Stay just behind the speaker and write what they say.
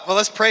Well,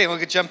 let's pray and we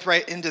could jump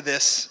right into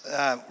this.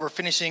 We're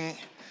finishing,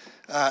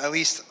 at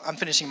least I'm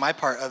finishing my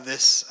part of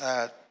this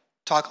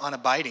talk on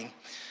abiding.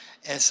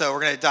 And so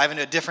we're going to dive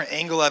into a different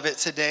angle of it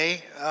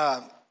today.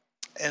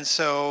 And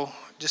so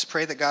just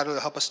pray that God will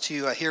help us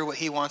to hear what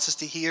he wants us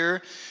to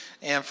hear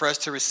and for us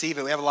to receive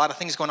it. We have a lot of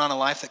things going on in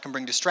life that can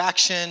bring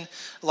distraction,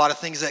 a lot of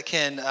things that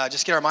can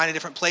just get our mind in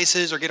different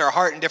places or get our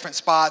heart in different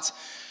spots.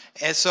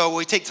 And so when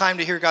we take time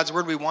to hear God's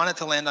word, we want it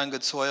to land on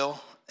good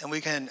soil, and we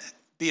can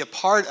be a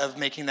part of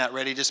making that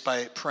ready just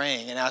by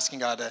praying and asking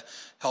God to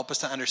help us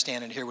to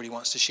understand and hear what he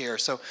wants to share.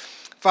 So,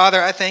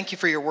 Father, I thank you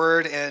for your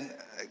word, and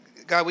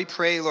God, we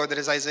pray, Lord, that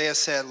as Isaiah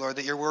said, Lord,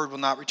 that your word will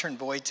not return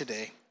void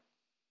today,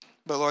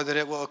 but Lord, that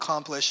it will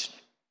accomplish,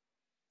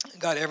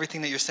 God,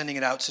 everything that you're sending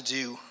it out to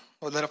do.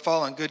 Lord, let it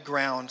fall on good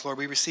ground. Lord,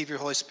 we receive your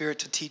Holy Spirit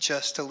to teach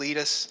us, to lead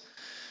us,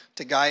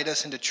 to guide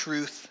us into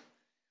truth.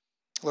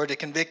 Lord, to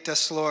convict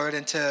us, Lord,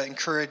 and to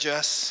encourage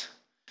us.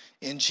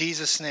 In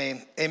Jesus'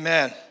 name,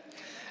 amen.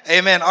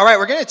 Amen. All right,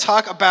 we're going to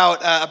talk about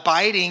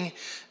abiding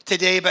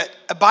today, but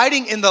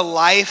abiding in the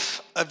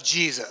life of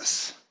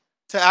Jesus.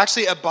 To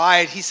actually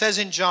abide, he says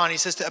in John, he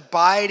says to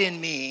abide in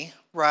me,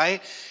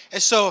 right?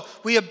 And so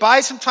we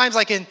abide sometimes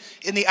like in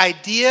the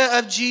idea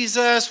of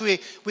Jesus. We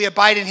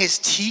abide in his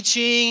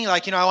teaching.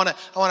 Like, I want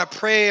to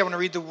pray, I want to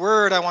read the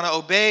word, I want to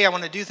obey, I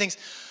want to do things.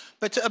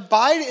 But to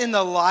abide in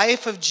the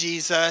life of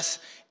Jesus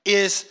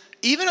is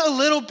even a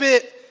little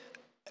bit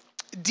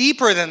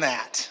deeper than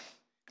that.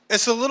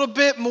 It's a little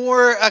bit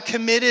more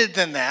committed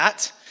than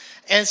that.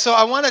 And so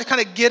I want to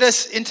kind of get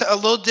us into a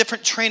little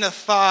different train of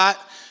thought,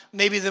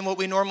 maybe than what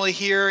we normally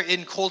hear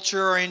in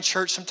culture or in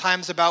church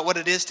sometimes about what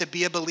it is to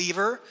be a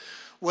believer,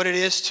 what it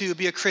is to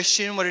be a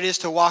Christian, what it is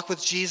to walk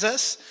with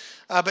Jesus.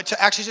 But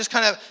to actually just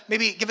kind of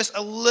maybe give us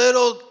a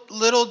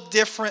little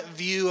different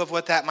view of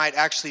what that might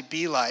actually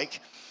be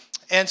like.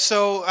 And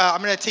so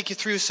I'm going to take you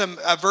through some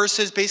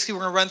verses. Basically,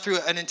 we're going to run through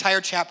an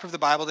entire chapter of the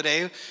Bible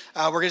today.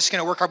 We're just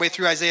going to work our way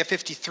through Isaiah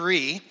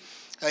 53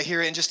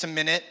 here in just a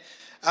minute.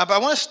 But I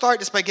want to start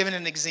just by giving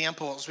an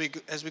example as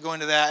we go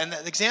into that. And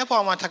the example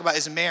I want to talk about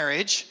is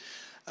marriage,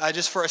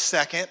 just for a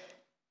second.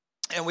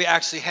 And we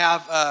actually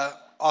have an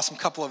awesome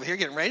couple over here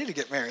getting ready to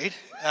get married.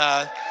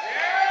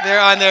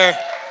 They're on their...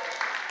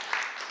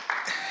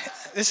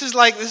 This is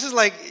like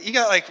you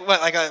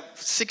got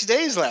 6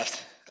 days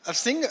left of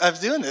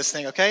doing this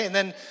thing, okay? And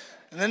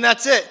then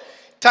that's it.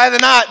 Tie the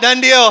knot,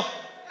 done deal.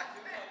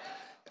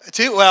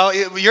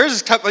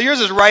 Yours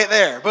is right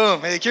there.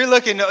 Boom. Like you're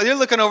looking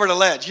over the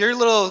ledge. Your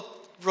little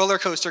roller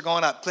coaster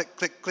going up, click,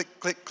 click, click,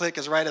 click, click,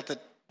 is right at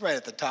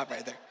the top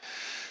right there.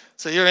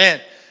 So you're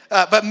in.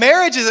 But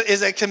marriage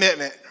is a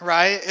commitment,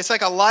 right? It's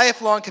like a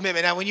lifelong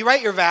commitment. Now, when you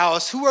write your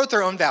vows, who wrote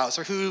their own vows,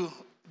 or who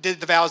did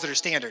the vows that are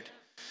standard?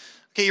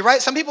 Okay, you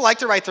write. Some people like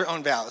to write their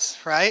own vows,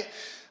 right?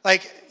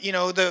 Like,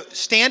 the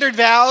standard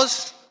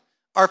vows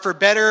are for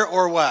better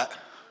or what?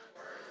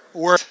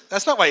 Worse.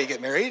 That's not why you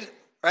get married,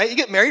 right? You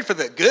get married for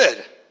the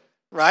good,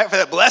 right? For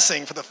the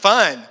blessing, for the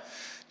fun,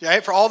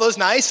 right? For all those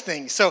nice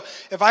things. So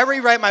if I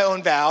rewrite my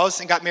own vows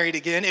and got married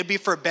again, it'd be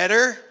for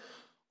better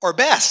or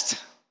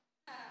best,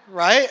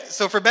 right?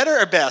 So for better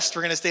or best,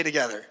 we're going to stay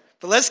together.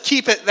 But let's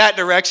keep it that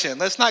direction.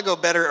 Let's not go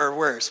better or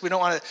worse. We don't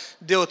want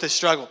to deal with this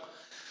struggle.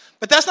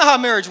 But that's not how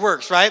marriage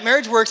works, right?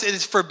 Marriage works, it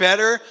is for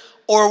better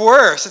or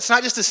worse. It's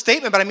not just a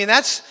statement, but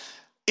that's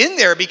in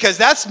there because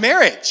that's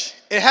marriage.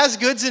 It has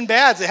goods and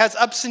bads. It has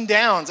ups and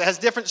downs. It has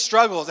different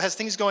struggles. It has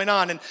things going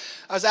on. And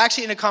I was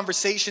actually in a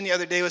conversation the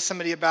other day with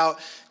somebody about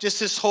just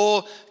this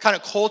whole kind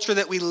of culture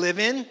that we live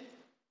in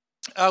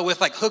with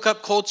like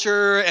hookup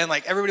culture, and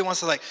like everybody wants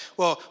to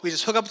we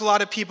just hook up with a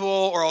lot of people,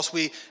 or else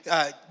we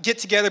get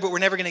together, but we're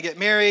never going to get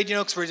married,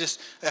 because we're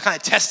just kind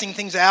of testing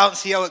things out and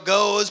see how it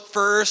goes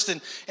first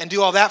and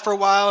do all that for a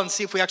while and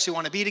see if we actually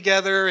want to be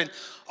together and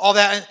all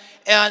that.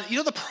 And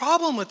the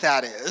problem with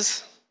that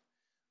is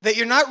that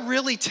you're not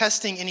really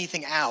testing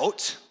anything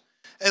out,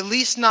 at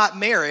least not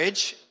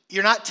marriage.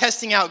 You're not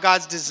testing out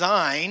God's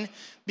design,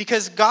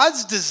 because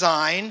God's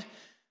design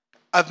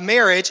of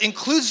marriage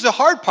includes the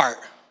hard part.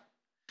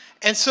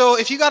 And so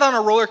if you got on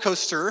a roller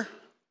coaster,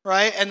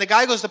 right, and the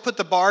guy goes to put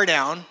the bar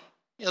down,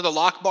 the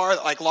lock bar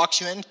that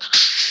locks you in, and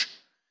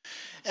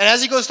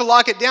as he goes to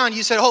lock it down,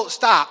 you said, "Oh,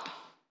 stop."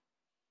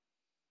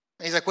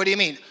 And he's like, "What do you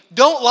mean?"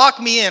 "Don't lock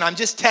me in. I'm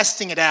just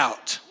testing it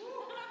out.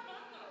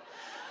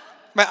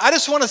 Right, I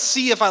just want to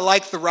see if I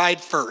like the ride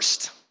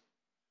first."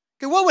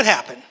 Okay, what would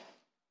happen?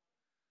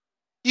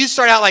 You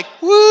start out like,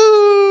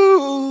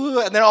 woo,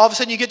 and then all of a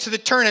sudden you get to the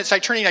turn, it's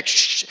like turning like,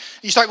 shh.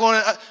 You start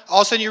going,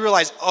 all of a sudden you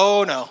realize,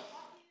 oh no.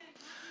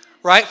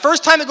 Right?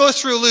 First time it goes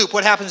through a loop,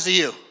 what happens to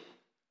you?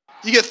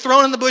 You get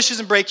thrown in the bushes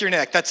and break your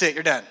neck. That's it,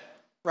 you're done.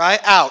 Right?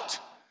 Out.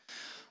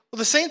 Well,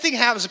 the same thing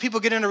happens when people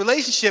get in a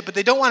relationship, but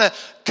they don't want to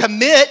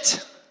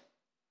commit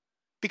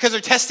because they're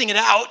testing it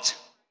out.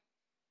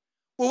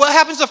 Well, what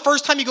happens the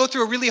first time you go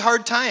through a really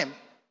hard time?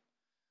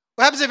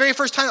 What happens the very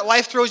first time that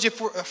life throws you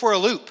for a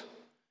loop?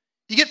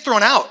 You get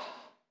thrown out,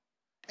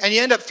 and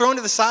you end up thrown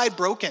to the side,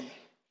 broken,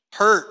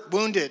 hurt,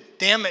 wounded,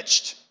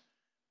 damaged.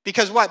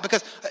 Because what?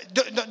 Because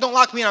don't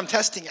lock me in, I'm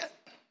testing it.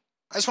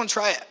 I just want to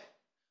try it.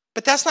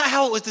 But that's not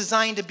how it was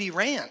designed to be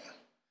ran.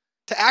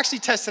 To actually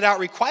test it out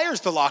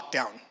requires the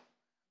lockdown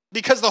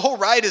because the whole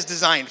ride is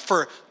designed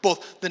for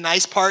both the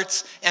nice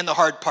parts and the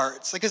hard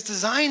parts. Like it's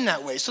designed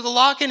that way. So the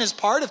lock-in is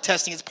part of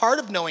testing. It's part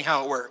of knowing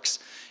how it works.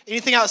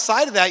 Anything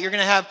outside of that, you're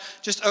going to have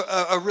just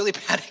a really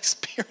bad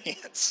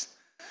experience.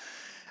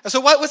 And so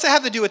what's that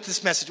have to do with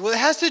this message? Well, it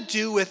has to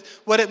do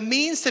with what it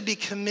means to be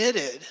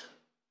committed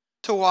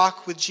to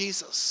walk with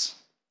Jesus.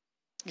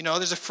 You know,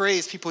 there's a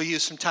phrase people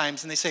use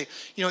sometimes, and they say,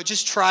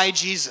 just try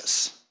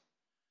Jesus.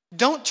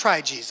 Don't try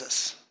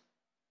Jesus.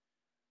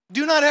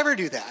 Do not ever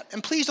do that.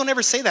 And please don't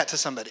ever say that to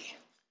somebody.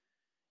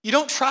 You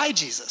don't try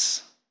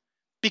Jesus.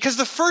 Because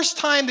the first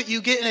time that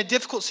you get in a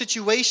difficult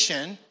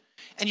situation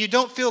and you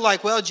don't feel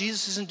like, well,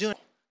 Jesus isn't doing it.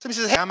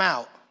 Somebody says, hey, I'm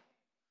out.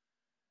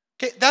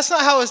 Okay, that's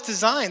not how it's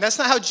designed. That's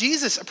not how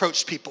Jesus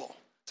approached people.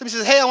 Somebody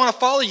says, hey, I want to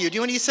follow you. Do you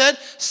know what he said?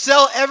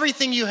 Sell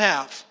everything you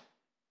have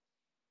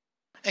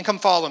and come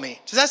follow me.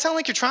 Does that sound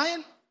like you're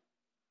trying?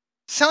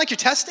 Sound like you're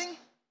testing?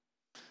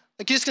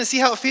 Like you're just going to see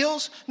how it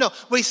feels? No,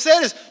 what he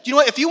said is, you know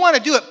what? If you want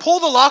to do it, pull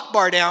the lock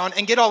bar down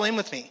and get all in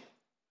with me.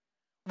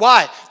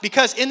 Why?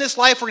 Because in this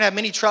life, we're going to have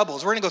many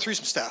troubles. We're going to go through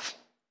some stuff.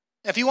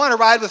 If you want to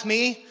ride with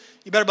me,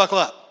 you better buckle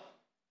up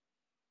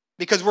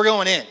because we're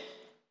going in.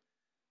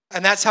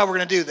 And that's how we're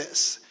going to do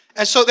this.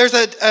 And so there's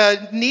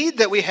a need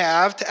that we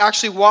have to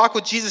actually walk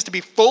with Jesus, to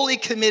be fully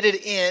committed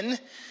in,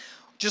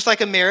 just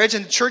like a marriage.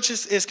 And the church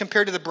is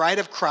compared to the bride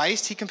of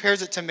Christ. He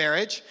compares it to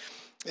marriage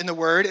in the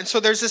word. And so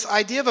there's this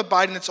idea of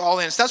abiding that's all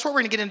in. So that's what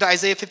we're going to get into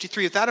Isaiah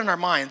 53 with that in our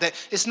mind, that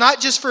it's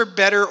not just for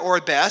better or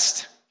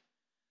best.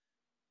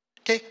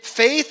 Okay,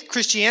 faith,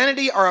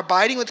 Christianity, our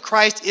abiding with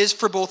Christ is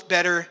for both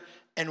better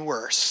and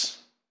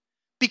worse.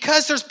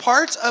 Because there's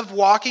parts of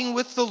walking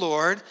with the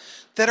Lord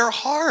that are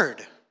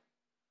hard.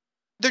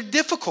 They're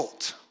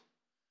difficult.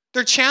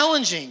 They're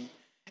challenging.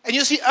 And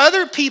you'll see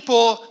other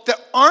people that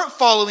aren't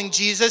following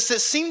Jesus that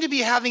seem to be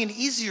having an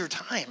easier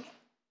time.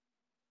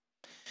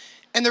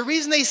 And the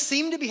reason they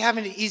seem to be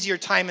having an easier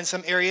time in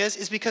some areas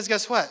is because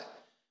guess what?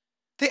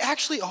 They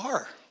actually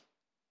are.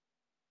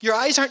 Your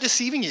eyes aren't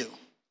deceiving you.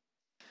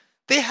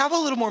 They have a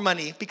little more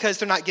money because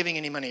they're not giving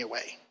any money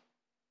away.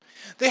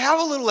 They have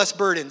a little less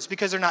burdens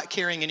because they're not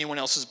carrying anyone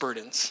else's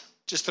burdens,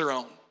 just their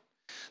own.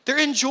 They're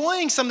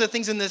enjoying some of the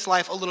things in this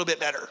life a little bit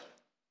better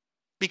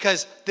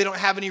because they don't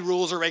have any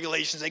rules or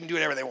regulations. They can do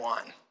whatever they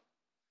want.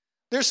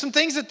 There's some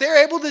things that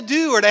they're able to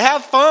do or to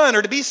have fun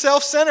or to be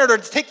self-centered or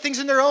to take things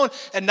in their own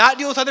and not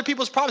deal with other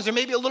people's problems. They're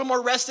maybe a little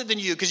more rested than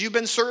you because you've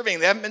been serving.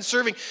 They haven't been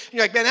serving. And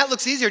you're like, man, that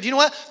looks easier. Do you know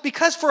what?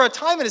 Because for a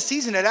time in a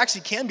season, it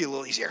actually can be a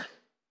little easier.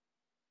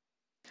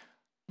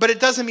 But it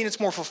doesn't mean it's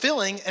more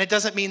fulfilling, and it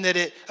doesn't mean that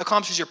it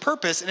accomplishes your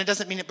purpose, and it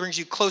doesn't mean it brings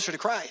you closer to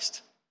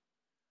Christ.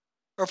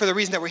 Or for the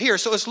reason that we're here.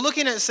 So it's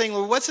looking at it saying,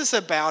 well, what's this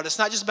about? It's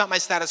not just about my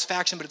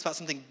satisfaction, but it's about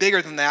something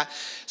bigger than that.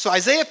 So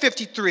Isaiah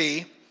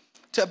 53,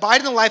 to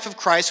abide in the life of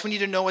Christ, we need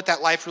to know what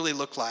that life really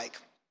looked like.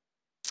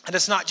 And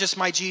it's not just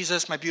my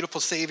Jesus, my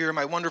beautiful Savior,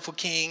 my wonderful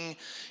King,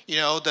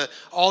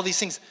 all these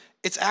things.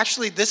 It's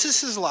actually, this is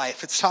his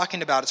life. It's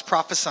talking about, it's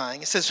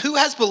prophesying. It says, who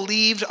has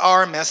believed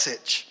our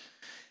message?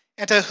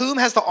 And to whom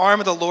has the arm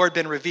of the Lord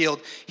been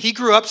revealed? He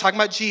grew up, talking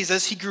about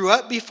Jesus, he grew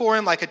up before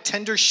him like a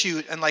tender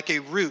shoot and like a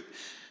root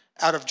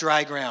out of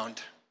dry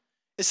ground.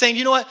 It's saying,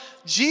 you know what?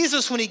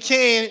 Jesus, when he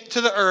came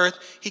to the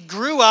earth, he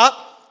grew up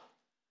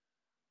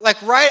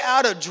like right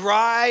out of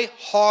dry,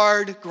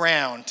 hard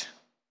ground.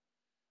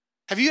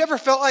 Have you ever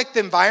felt like the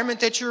environment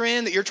that you're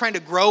in, that you're trying to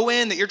grow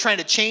in, that you're trying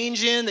to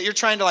change in, that you're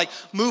trying to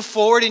move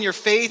forward in your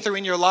faith or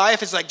in your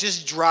life is like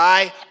just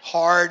dry,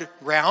 hard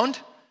ground?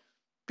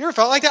 You ever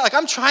felt like that? Like,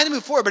 I'm trying to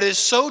move forward, but it is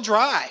so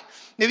dry.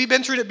 Maybe you've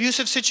been through an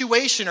abusive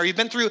situation, or you've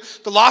been through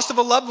the loss of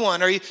a loved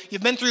one, or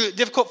you've been through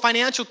difficult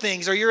financial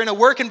things, or you're in a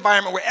work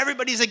environment where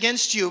everybody's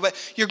against you, but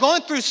you're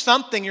going through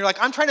something. You're like,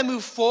 I'm trying to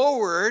move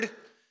forward,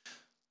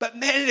 but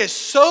man, it is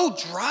so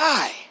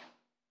dry.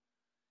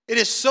 It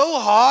is so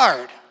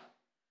hard.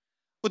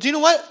 Well, do you know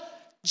what?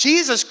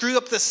 Jesus grew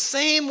up the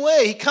same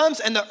way. He comes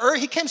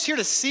here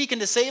to seek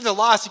and to save the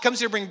lost. He comes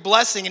here to bring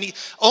blessing, and he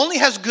only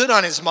has good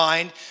on his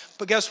mind.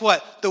 But guess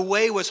what? The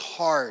way was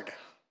hard,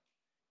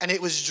 and it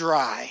was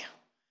dry,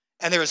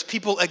 and there was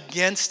people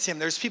against him.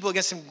 There's people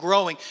against him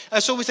growing.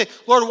 And so we say,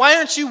 Lord, why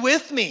aren't you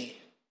with me?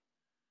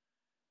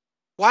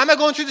 Why am I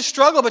going through the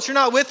struggle, but you're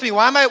not with me?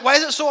 Why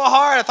is it so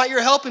hard? I thought you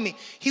were helping me.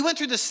 He went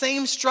through the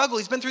same struggle.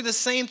 He's been through the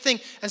same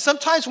thing. And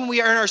sometimes when we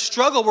are in our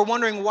struggle, we're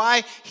wondering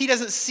why he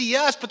doesn't see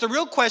us. But the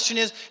real question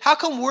is, how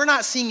come we're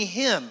not seeing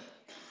him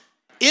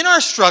in our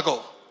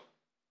struggle?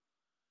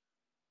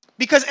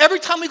 Because every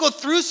time we go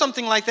through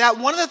something like that,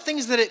 one of the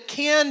things that it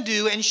can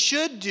do and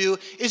should do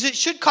is it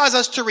should cause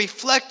us to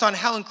reflect on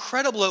how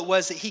incredible it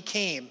was that he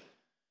came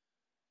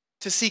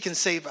to seek and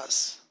save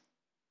us.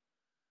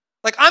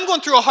 Like, I'm going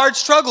through a hard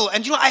struggle,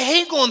 and I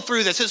hate going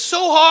through this. It's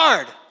so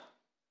hard.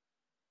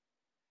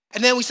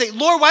 And then we say,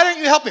 Lord, why don't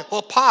you help me?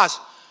 Well, pause.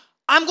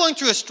 I'm going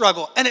through a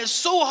struggle, and it's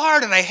so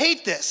hard, and I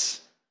hate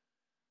this.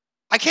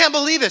 I can't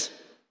believe this.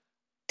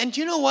 And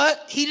you know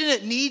what? He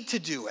didn't need to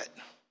do it.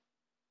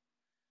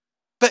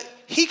 But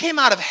he came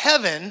out of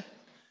heaven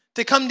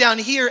to come down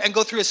here and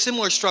go through a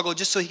similar struggle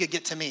just so he could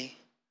get to me.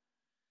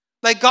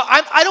 Like, God,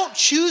 I don't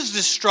choose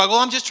this struggle.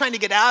 I'm just trying to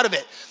get out of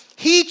it.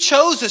 He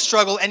chose the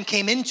struggle and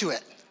came into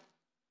it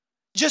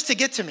just to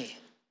get to me.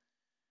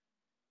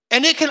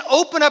 And it can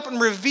open up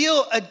and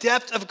reveal a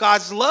depth of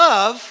God's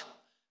love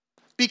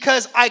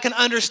because I can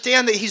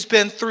understand that he's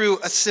been through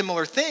a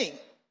similar thing.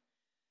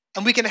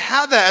 And we can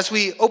have that as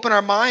we open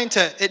our mind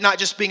to it not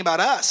just being about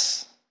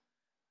us,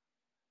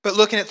 but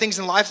looking at things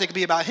in life that could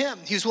be about him.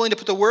 He was willing to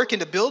put the work in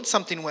to build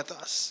something with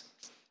us.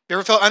 You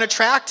ever felt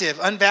unattractive,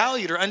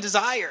 unvalued, or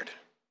undesired?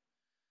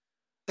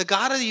 The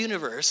God of the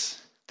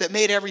universe that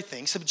made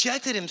everything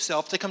subjected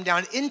himself to come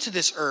down into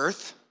this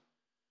earth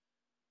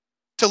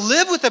to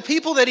live with the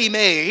people that he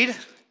made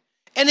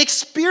and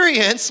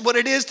experience what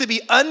it is to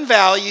be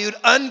unvalued,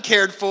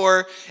 uncared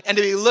for, and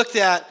to be looked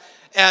at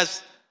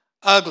as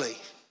ugly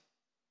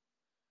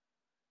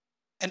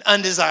and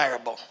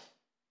undesirable.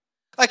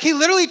 Like he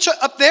literally,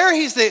 up there,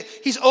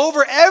 he's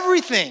over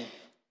everything.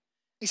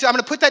 He said, I'm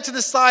going to put that to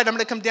the side. I'm going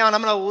to come down.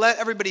 I'm going to let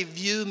everybody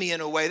view me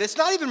in a way that's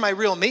not even my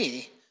real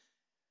me.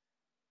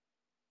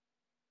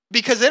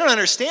 Because they don't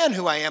understand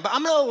who I am. But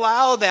I'm going to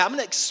allow that. I'm going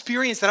to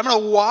experience that. I'm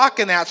going to walk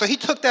in that. So he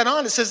took that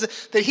on. It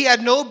says that he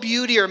had no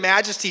beauty or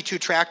majesty to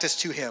attract us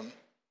to him.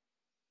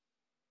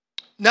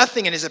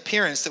 Nothing in his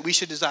appearance that we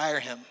should desire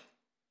him.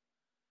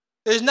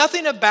 There's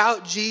nothing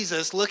about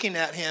Jesus looking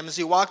at him as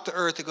he walked the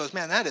earth that goes,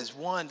 man, that is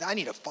one. I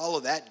need to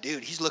follow that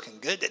dude. He's looking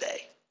good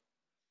today.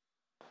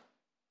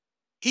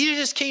 He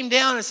just came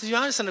down and said,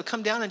 I'm just going to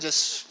come down and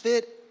just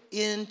fit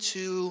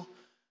into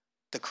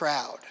the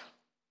crowd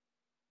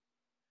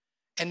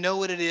and know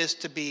what it is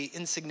to be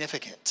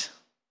insignificant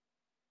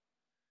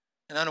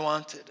and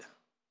unwanted.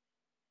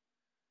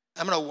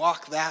 I'm going to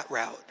walk that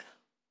route.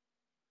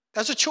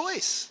 That's a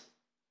choice.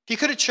 He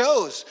could have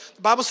chose.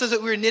 The Bible says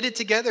that we were knitted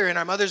together in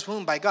our mother's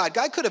womb by God.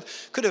 God could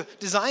have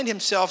designed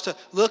himself to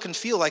look and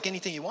feel like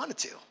anything he wanted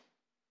to.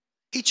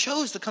 He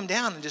chose to come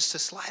down and just to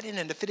slide in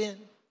and to fit in.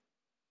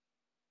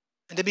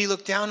 And to be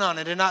looked down on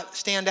and to not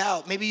stand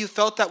out. Maybe you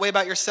felt that way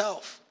about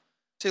yourself.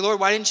 Say,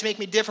 Lord, why didn't you make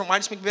me different? Why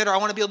didn't you make me better? I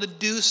want to be able to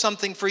do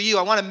something for you.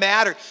 I want to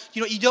matter.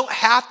 You know, you don't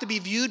have to be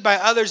viewed by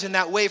others in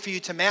that way for you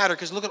to matter,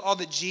 because look at all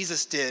that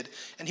Jesus did.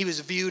 And he was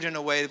viewed in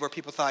a way where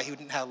people thought he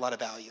didn't have a lot of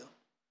value.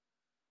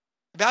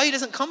 Value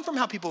doesn't come from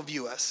how people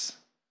view us.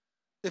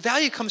 The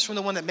value comes from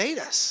the one that made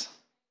us.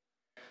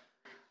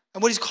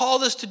 And what he's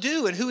called us to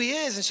do and who he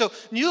is. And so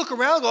when you look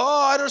around and go,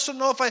 I don't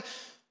know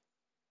if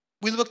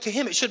we look to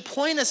him. It should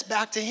point us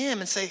back to him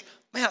and say,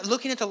 man,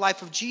 looking at the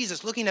life of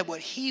Jesus, looking at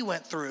what he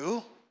went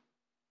through,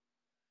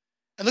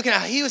 and looking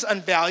at how he was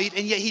unvalued,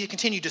 and yet he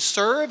continued to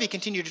serve, he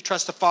continued to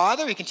trust the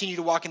Father, he continued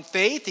to walk in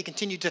faith, he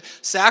continued to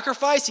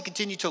sacrifice, he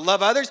continued to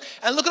love others,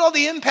 and look at all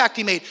the impact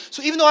he made.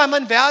 So even though I'm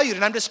unvalued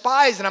and I'm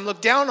despised and I'm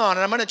looked down on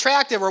and I'm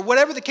unattractive or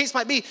whatever the case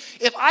might be,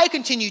 if I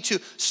continue to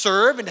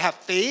serve and to have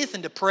faith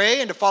and to pray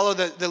and to follow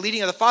the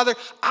leading of the Father,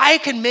 I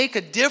can make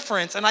a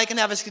difference and I can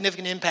have a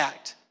significant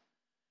impact.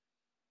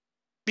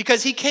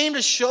 Because he came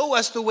to show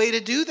us the way to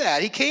do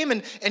that. He came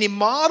and he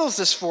models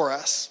this for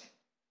us.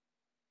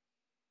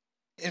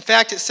 In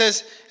fact, it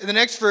says in the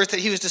next verse that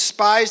he was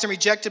despised and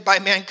rejected by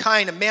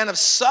mankind, a man of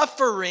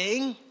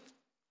suffering.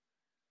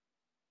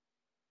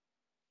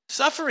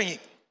 Suffering.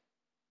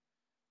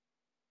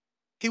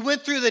 He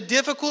went through the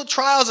difficult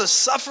trials of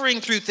suffering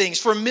through things,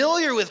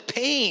 familiar with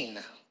pain.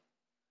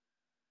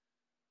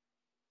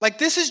 Like,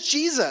 this is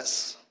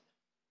Jesus.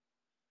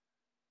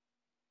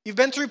 You've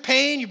been through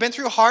pain, you've been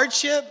through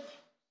hardship,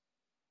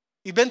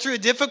 you've been through a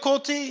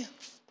difficulty.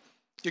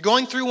 You're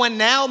going through one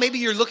now. Maybe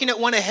you're looking at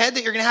one ahead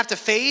that you're going to have to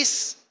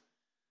face.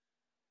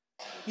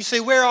 You say,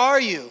 where are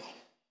you?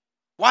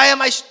 Why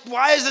is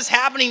this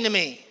happening to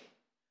me?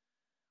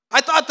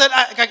 I thought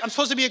that I'm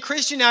supposed to be a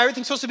Christian now.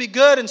 Everything's supposed to be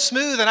good and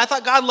smooth. And I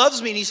thought God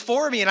loves me and he's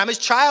for me. And I'm his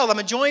child. I'm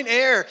a joint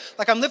heir.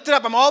 Like, I'm lifted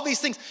up. I'm all these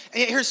things.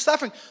 And yet here's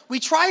suffering. We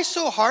try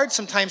so hard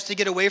sometimes to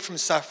get away from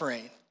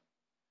suffering.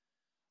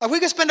 Like, we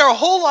could spend our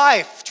whole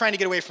life trying to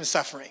get away from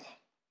suffering.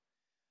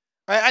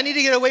 Right? I need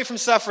to get away from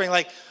suffering.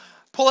 Like,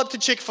 pull up to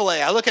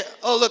Chick-fil-A. I look at,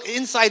 look,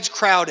 inside's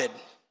crowded.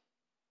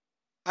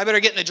 I better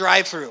get in the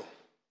drive-thru.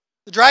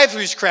 The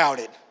drive-thru's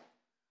crowded.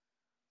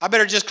 I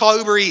better just call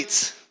Uber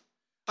Eats.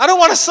 I don't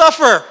want to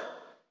suffer.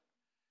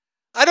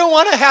 I don't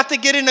want to have to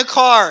get in a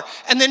car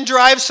and then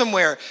drive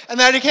somewhere. And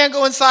then I can't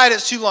go inside,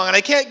 it's too long. And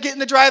I can't get in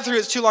the drive-thru,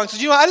 it's too long. So,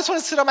 I just want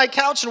to sit on my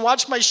couch and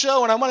watch my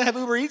show, and I want to have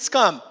Uber Eats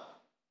come.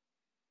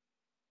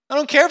 I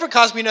don't care if it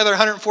costs me another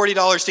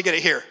 $140 to get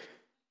it here.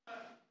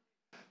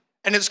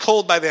 And it's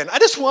cold by then. I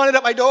just want it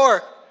at my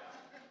door.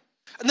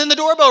 And then the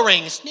doorbell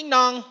rings. Ding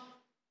dong.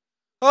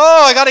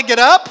 Oh, I got to get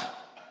up?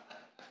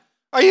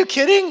 Are you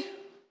kidding?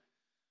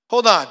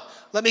 Hold on.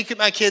 Let me get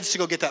my kids to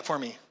go get that for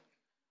me.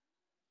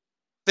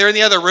 They're in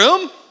the other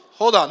room?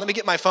 Hold on. Let me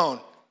get my phone.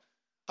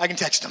 I can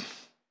text them.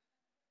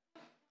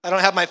 I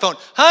don't have my phone.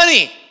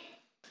 Honey,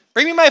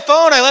 bring me my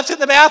phone. I left it in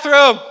the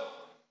bathroom.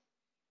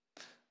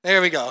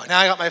 There we go. Now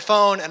I got my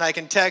phone and I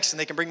can text and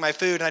they can bring my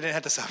food and I didn't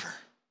have to suffer.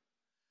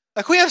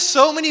 Like we have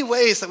so many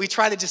ways that we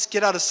try to just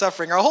get out of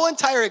suffering. Our whole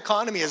entire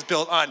economy is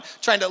built on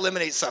trying to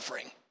eliminate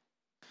suffering.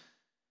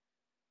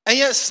 And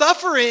yet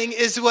suffering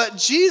is what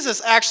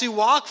Jesus actually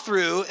walked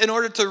through in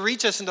order to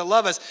reach us and to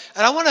love us.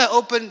 And I want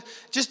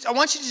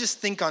you to just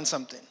think on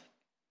something.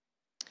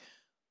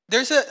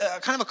 There's a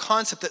kind of a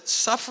concept that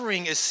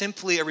suffering is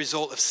simply a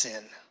result of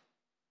sin.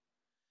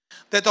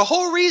 That the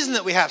whole reason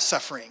that we have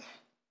suffering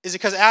is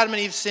because Adam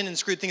and Eve sinned and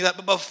screwed things up.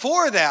 But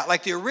before that,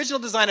 like the original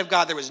design of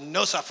God, there was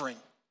no suffering.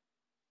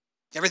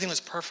 Everything was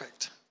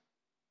perfect.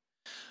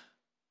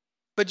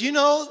 But do you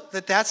know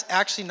that that's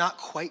actually not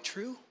quite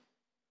true?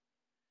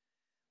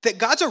 That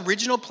God's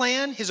original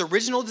plan, his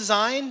original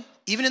design,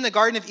 even in the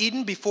Garden of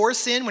Eden before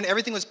sin, when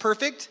everything was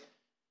perfect,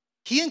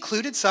 he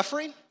included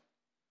suffering.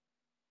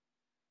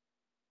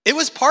 It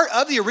was part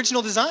of the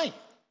original design.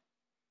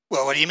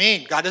 Well, what do you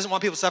mean? God doesn't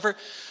want people to suffer?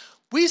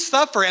 We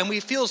suffer and we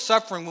feel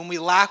suffering when we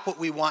lack what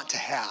we want to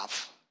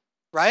have,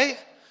 right?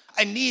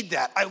 I need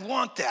that. I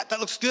want that. That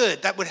looks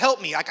good. That would help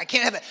me. I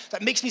can't have that.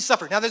 That makes me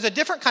suffer. Now, there's a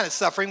different kind of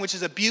suffering, which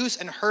is abuse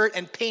and hurt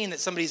and pain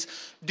that somebody's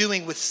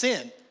doing with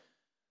sin.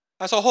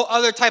 That's a whole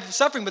other type of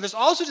suffering. But there's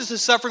also just a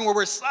suffering where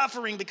we're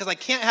suffering because I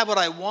can't have what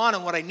I want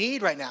and what I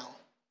need right now,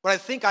 what I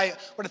think I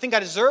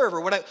deserve,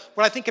 or what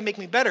I think can make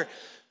me better.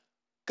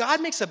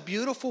 God makes a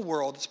beautiful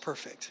world that's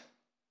perfect,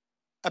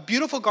 a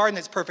beautiful garden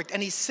that's perfect,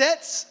 and he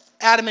sets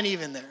Adam and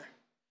Eve in there.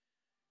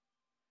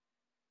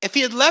 If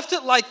he had left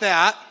it like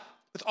that,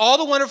 with all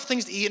the wonderful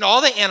things to eat and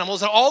all the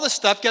animals and all the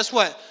stuff, guess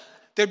what?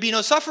 There'd be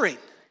no suffering.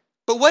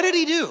 But what did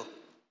he do?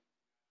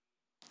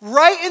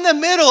 Right in the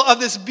middle of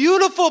this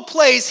beautiful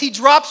place, he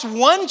drops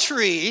one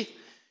tree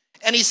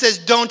and he says,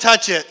 don't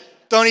touch it.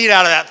 Don't eat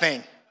out of that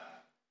thing.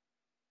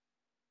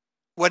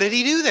 What did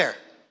he do there?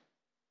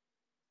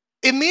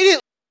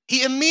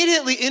 He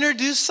immediately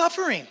introduced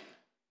suffering.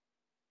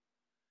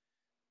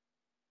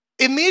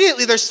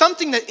 Immediately, there's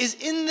something that is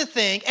in the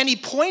thing, and he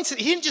points it.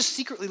 He didn't just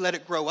secretly let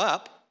it grow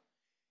up.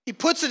 He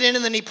puts it in,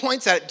 and then he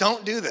points at it.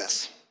 Don't do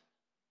this.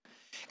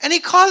 And he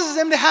causes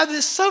them to have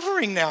this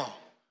suffering now.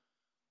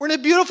 We're in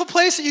a beautiful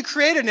place that you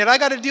created, and I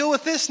got to deal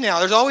with this now.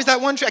 There's always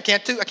that one tree. I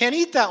can't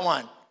eat that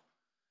one.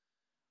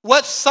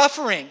 What's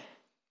suffering?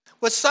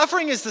 What's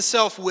suffering is the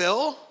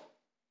self-will,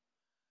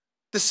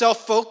 the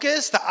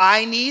self-focus, the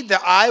I need, the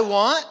I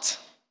want.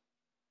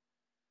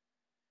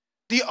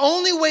 The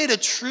only way to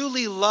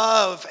truly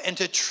love and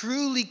to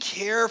truly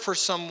care for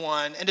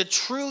someone and to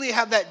truly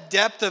have that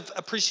depth of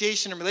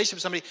appreciation and relationship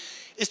with somebody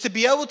is to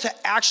be able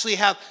to actually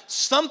have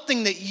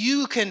something that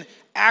you can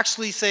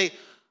actually say,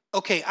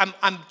 okay,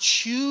 I'm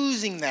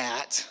choosing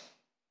that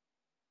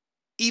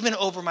even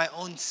over my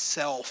own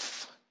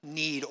self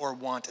need or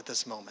want at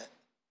this moment.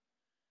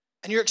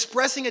 And you're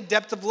expressing a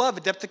depth of love, a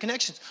depth of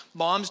connections.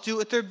 Moms do it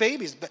with their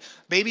babies.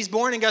 Baby's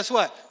born and guess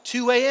what?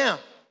 2 a.m.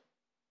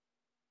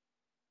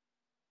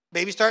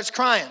 Baby starts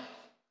crying.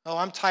 Oh,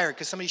 I'm tired.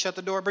 Could somebody shut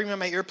the door? Bring me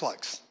my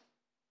earplugs. Is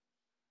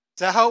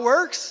that how it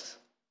works?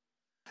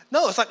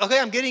 No, it's like, okay,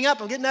 I'm getting up.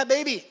 I'm getting that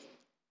baby.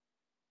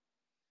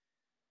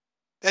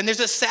 And there's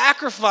a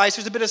sacrifice.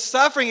 There's a bit of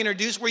suffering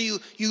introduced where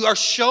you are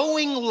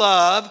showing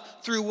love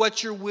through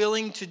what you're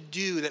willing to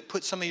do that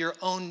puts some of your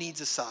own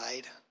needs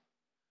aside.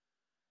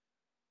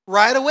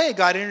 Right away,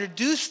 God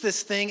introduced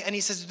this thing, and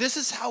he says, this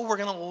is how we're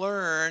going to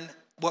learn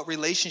what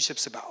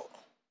relationship's about.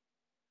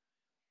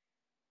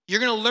 You're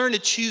going to learn to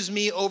choose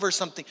me over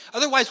something.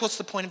 Otherwise, what's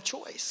the point of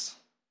choice?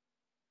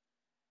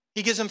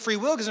 He gives them free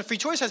will, gives them free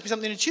choice. It has to be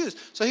something to choose.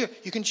 So here,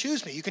 you can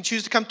choose me. You can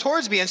choose to come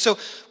towards me. And so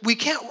we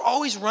can't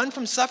always run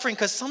from suffering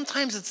because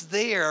sometimes it's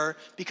there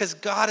because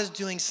God is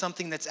doing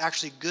something that's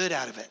actually good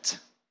out of it.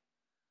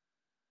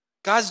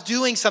 God's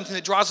doing something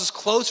that draws us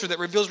closer, that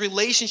reveals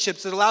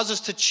relationships, that allows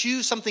us to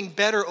choose something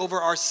better over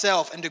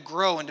ourselves and to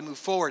grow and to move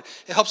forward.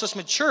 It helps us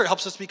mature. It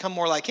helps us become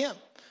more like him.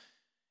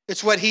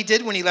 It's what he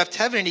did when he left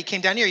heaven and he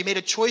came down here. He made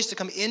a choice to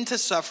come into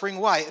suffering.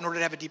 Why? In order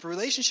to have a deeper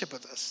relationship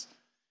with us.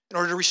 In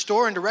order to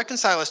restore and to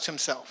reconcile us to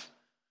himself.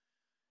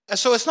 And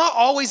so it's not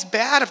always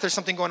bad if there's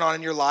something going on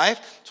in your life.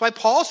 That's why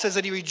Paul says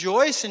that he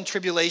rejoices in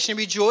tribulation.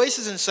 He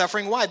rejoices in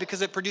suffering. Why?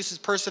 Because it produces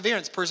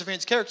perseverance.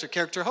 Perseverance,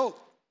 character, hope.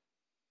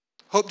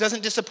 Hope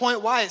doesn't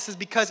disappoint. Why? It says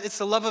because it's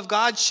the love of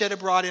God shed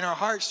abroad in our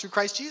hearts through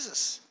Christ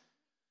Jesus.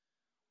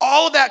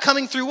 All of that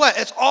coming through what?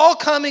 It's all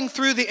coming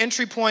through the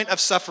entry point of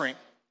suffering,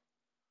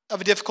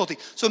 of a difficulty.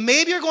 So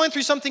maybe you're going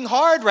through something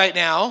hard right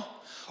now,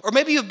 or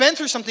maybe you've been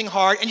through something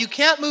hard and you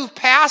can't move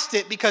past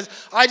it because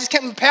I just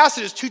can't move past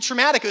it. It's too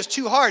traumatic. It was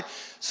too hard.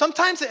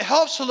 Sometimes it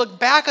helps to look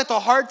back at the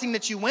hard thing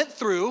that you went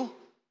through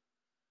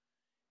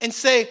and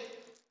say,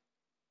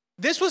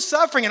 this was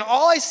suffering and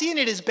all I see in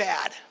it is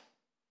bad.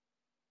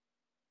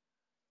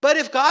 But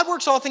if God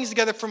works all things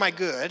together for my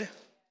good,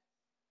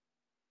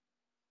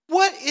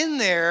 what in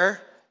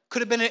there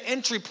could have been an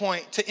entry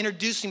point to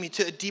introducing me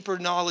to a deeper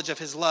knowledge of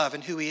his love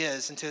and who he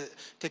is and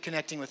to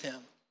connecting with him?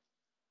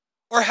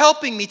 Or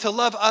helping me to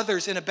love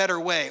others in a better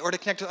way or to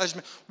connect to others.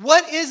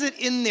 What is it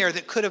in there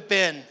that could have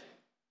been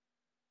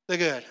the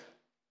good?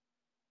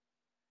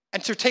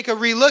 And to take a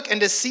relook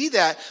and to see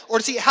that, or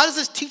to see, how does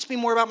this teach me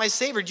more about my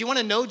Savior? Do you want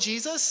to know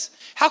Jesus?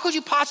 How could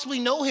you possibly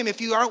know him if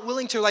you aren't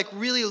willing to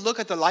really look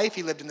at the life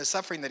he lived and the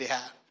suffering that he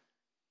had?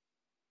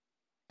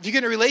 If you get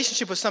in a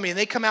relationship with somebody and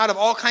they come out of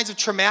all kinds of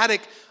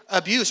traumatic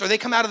abuse, or they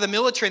come out of the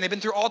military and they've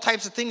been through all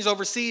types of things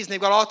overseas and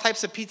they've got all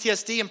types of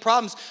PTSD and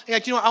problems, you're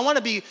like, I want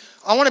to be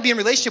in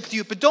relationship with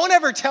you, but don't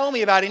ever tell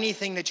me about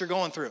anything that you're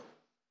going through.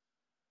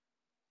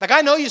 Like,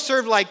 I know you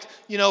served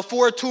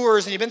 4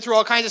 tours and you've been through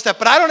all kinds of stuff,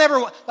 but I don't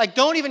ever,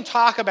 don't even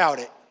talk about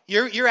it.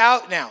 You're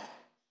out now.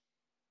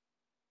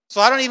 So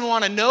I don't even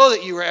want to know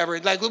that you were ever,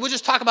 we'll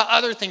just talk about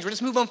other things. We'll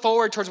just move on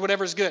forward towards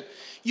whatever's good.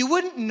 You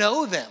wouldn't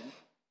know them.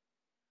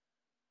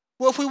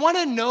 Well, if we want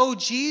to know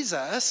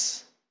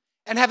Jesus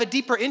and have a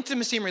deeper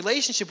intimacy and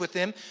relationship with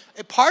him,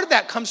 part of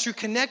that comes through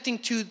connecting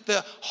to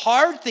the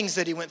hard things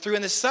that he went through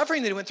and the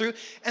suffering that he went through.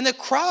 And the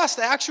cross,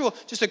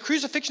 just the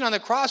crucifixion on the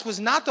cross was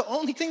not the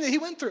only thing that he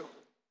went through.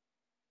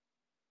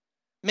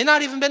 May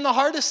not even been the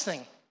hardest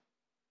thing.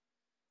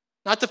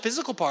 Not the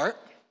physical part,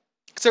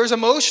 because there was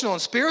emotional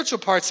and spiritual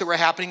parts that were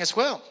happening as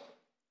well.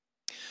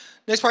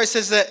 Next part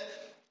says that,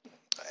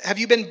 have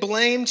you been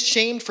blamed,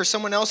 shamed for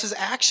someone else's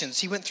actions?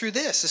 He went through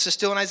this. This is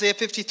still in Isaiah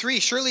 53.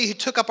 Surely he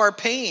took up our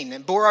pain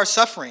and bore our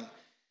suffering.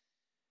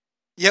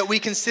 Yet we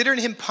considered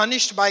him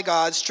punished by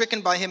God,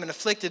 stricken by him and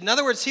afflicted. In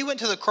other words, he went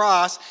to the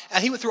cross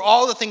and he went through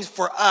all the things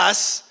for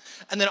us.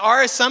 And then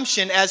our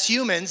assumption as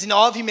humans in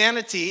all of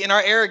humanity and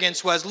our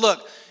arrogance was,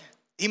 look,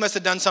 he must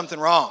have done something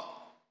wrong.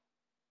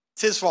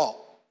 It's his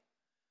fault.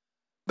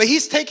 But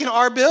he's taken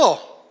our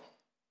bill.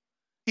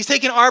 He's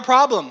taken our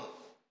problem.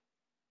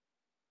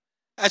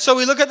 And so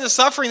we look at the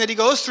suffering that he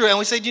goes through and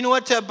we say, do you know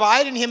what? To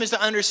abide in him is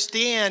to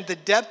understand the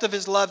depth of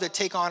his love, to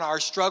take on our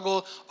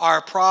struggle,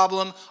 our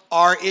problem,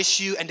 our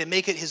issue, and to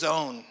make it his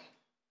own.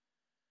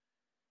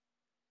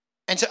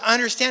 And to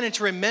understand and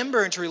to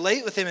remember and to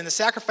relate with him in the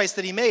sacrifice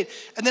that he made.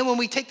 And then when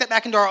we take that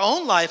back into our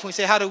own life and we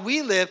say, how do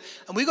we live?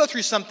 And we go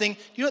through something,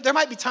 there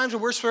might be times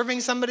where we're serving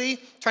somebody,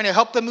 trying to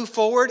help them move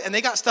forward, and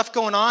they got stuff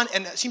going on,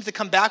 and it seems to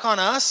come back on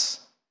us.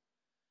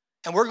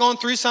 And we're going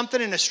through something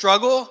in a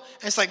struggle,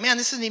 and it's like, man,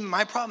 this isn't even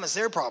my problem, it's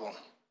their problem.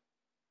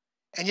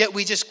 And yet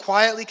we just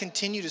quietly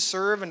continue to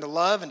serve and to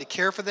love and to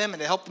care for them and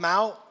to help them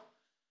out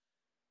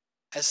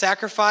as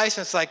sacrifice.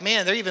 And it's like,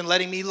 man, they're even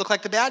letting me look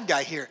like the bad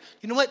guy here.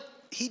 You know what?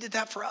 He did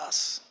that for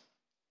us.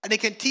 And it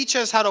can teach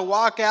us how to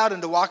walk out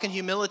and to walk in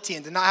humility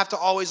and to not have to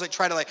always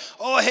try to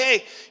oh,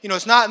 hey,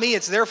 it's not me,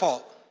 it's their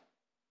fault.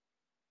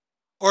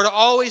 Or to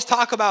always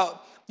talk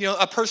about,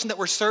 a person that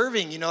we're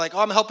serving, oh,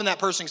 I'm helping that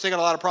person because they got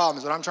a lot of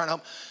problems, but I'm trying to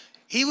help.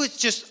 He was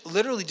just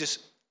literally just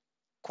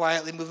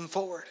quietly moving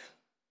forward,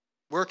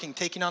 working,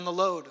 taking on the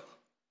load,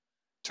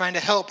 trying to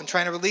help and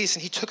trying to release,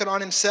 and he took it on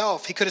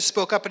himself. He could have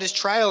spoke up at his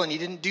trial, and he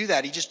didn't do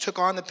that. He just took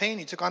on the pain.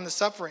 He took on the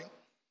suffering,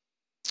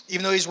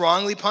 even though he's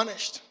wrongly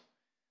punished.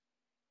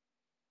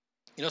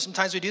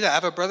 Sometimes we do that. I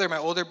have a brother, my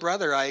older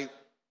brother. I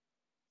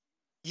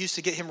used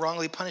to get him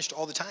wrongly punished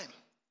all the time.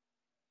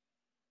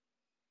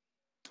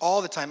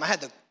 All the time. I had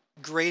the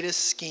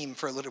greatest scheme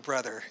for a little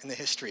brother in the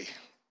history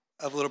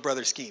of little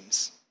brother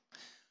schemes.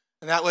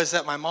 And that was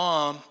that my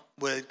mom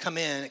would come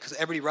in, because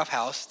everybody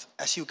roughhoused,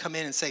 she would come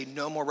in and say,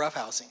 no more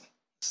roughhousing.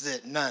 This is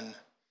it, none.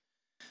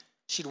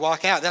 She'd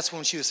walk out. That's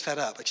when she was fed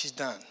up, she's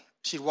done.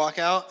 She'd walk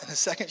out, and the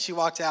second she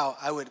walked out,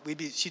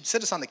 she'd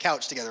sit us on the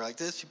couch together like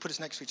this. She'd put us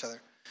next to each other.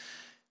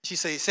 She'd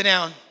say, sit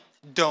down,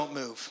 don't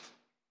move.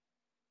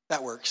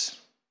 That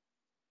works.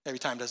 Every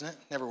time, doesn't it?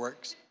 Never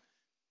works.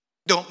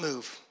 Don't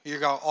move.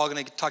 You're all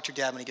going to talk to your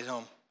dad when you get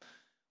home.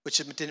 Which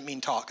didn't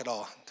mean talk at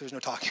all. There was no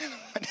talking.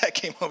 My dad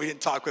came home, he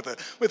didn't talk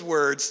with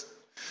words.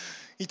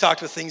 He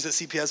talked with things that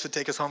CPS would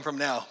take us home from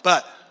now.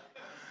 But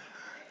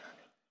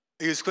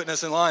he was putting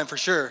us in line for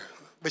sure.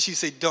 But she'd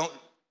say, don't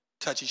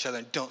touch each other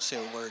and don't say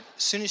a word.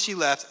 As soon as she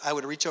left, I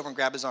would reach over and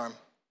grab his arm.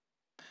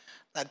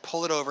 I'd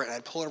pull it over and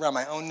I'd pull it around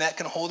my own neck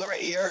and hold it right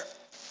here.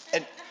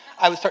 And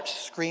I would start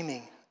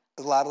screaming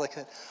as loud as I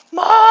could,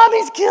 Mom,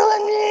 he's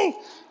killing me.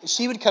 And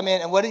she would come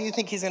in, and what do you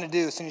think he's going to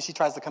do as soon as she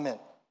tries to come in?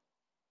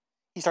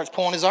 He starts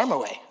pulling his arm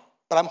away,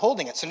 but I'm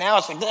holding it. So now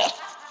it's like this.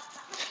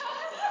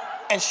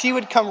 And she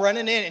would come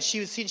running in, and she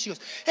would see, and she goes,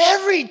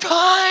 every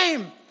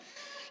time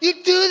you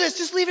do this,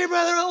 just leave your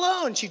brother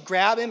alone. She'd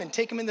grab him and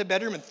take him in the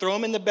bedroom and throw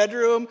him in the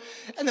bedroom.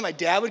 And then my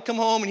dad would come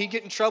home, and he'd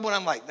get in trouble, and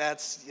I'm like,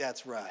 that's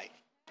right.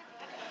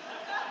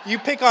 You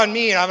pick on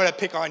me, and I'm going to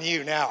pick on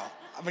you now.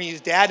 I'm going to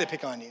use dad to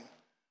pick on you.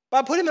 But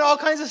I put him in all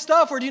kinds of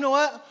stuff where, do you know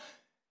what?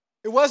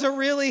 It wasn't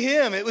really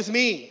him. It was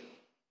me.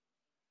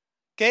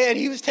 Okay, and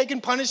he was taking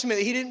punishment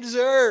that he didn't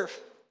deserve.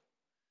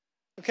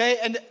 Okay,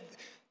 and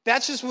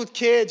that's just with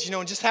kids,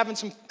 and just having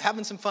some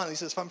fun. At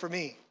least it's fun for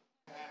me.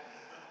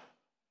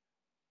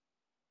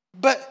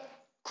 But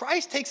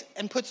Christ takes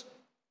and puts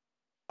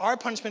our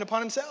punishment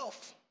upon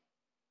himself.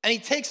 And he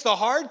takes the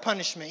hard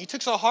punishment. He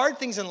took the hard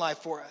things in life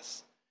for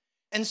us.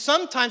 And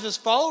sometimes as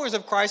followers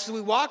of Christ, as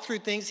we walk through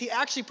things, he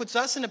actually puts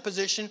us in a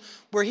position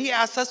where he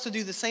asks us to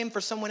do the same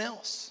for someone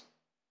else.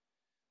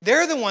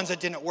 They're the ones that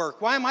didn't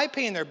work. Why am I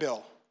paying their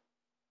bill?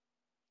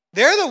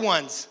 They're the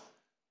ones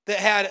that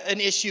had an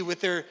issue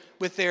with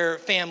their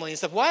family and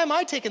stuff. Why am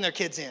I taking their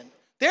kids in?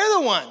 They're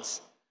the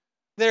ones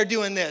that are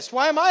doing this.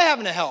 Why am I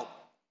having to help?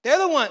 They're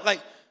the one.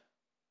 Like,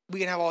 we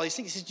can have all these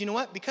things. He says, you know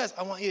what? Because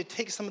I want you to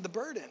take some of the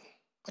burden.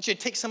 I want you to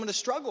take some of the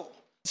struggle.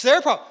 It's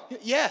their problem.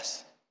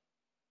 Yes.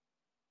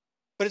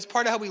 But it's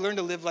part of how we learn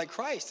to live like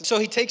Christ. And so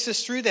he takes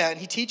us through that, and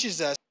he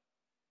teaches us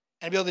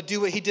and be able to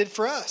do what he did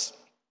for us.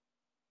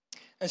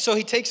 And so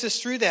he takes us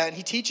through that, and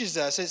he teaches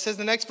us. It says in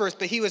the next verse,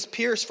 but he was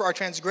pierced for our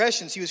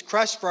transgressions. He was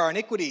crushed for our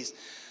iniquities.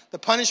 The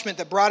punishment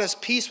that brought us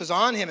peace was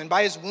on him, and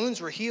by his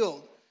wounds we're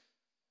healed.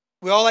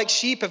 We all like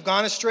sheep have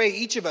gone astray.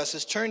 Each of us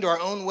has turned to our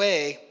own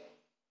way,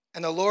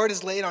 and the Lord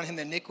has laid on him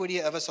the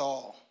iniquity of us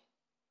all.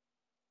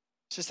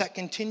 It's just that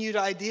continued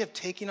idea of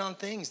taking on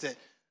things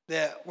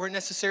that weren't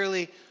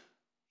necessarily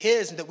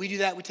his, and that we do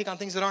that, we take on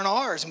things that aren't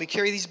ours, and we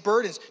carry these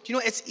burdens. Do you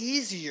know, it's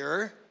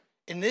easier,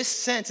 in this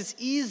sense, it's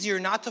easier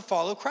not to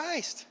follow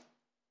Christ.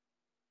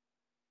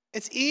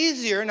 It's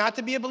easier not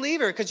to be a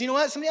believer, because you know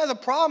what? Somebody has a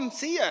problem,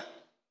 see ya.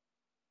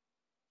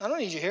 I don't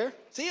need you here,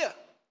 see ya.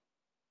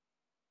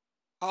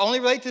 I only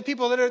relate to the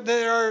people that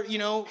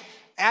are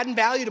adding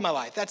value to my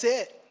life. That's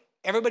it.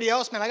 Everybody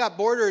else, man, I got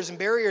borders and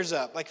barriers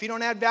up. Like, if you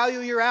don't add value,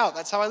 you're out.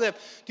 That's how I live.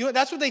 Do you know what?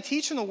 That's what they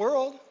teach in the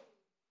world.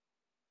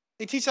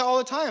 They teach that all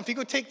the time. If you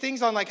go take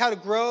things on like how to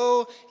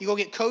grow, you go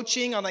get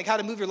coaching on like how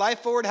to move your life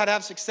forward, how to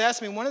have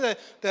success. I mean, one of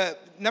the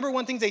number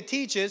one things they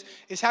teach is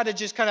how to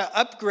just kind of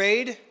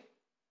upgrade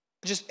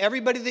just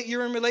everybody that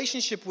you're in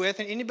relationship with,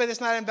 and anybody that's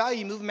not in value,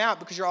 you move them out,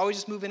 because you're always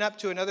just moving up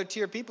to another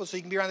tier of people so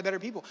you can be around the better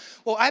people.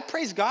 Well, I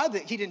praise God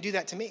that he didn't do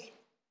that to me,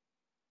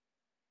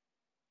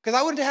 because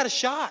I wouldn't have had a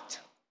shot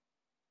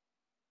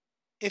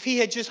if he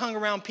had just hung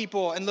around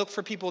people and looked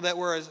for people that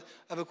were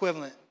of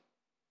equivalent.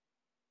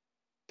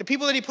 The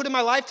people that he put in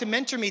my life to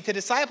mentor me, to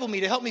disciple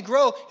me, to help me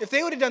grow, if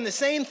they would have done the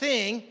same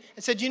thing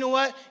and said, you know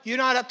what, you're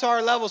not up to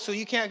our level, so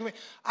you can't.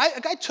 A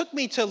guy took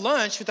me to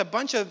lunch with a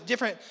bunch of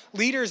different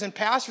leaders and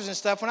pastors and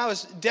stuff when I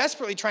was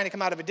desperately trying to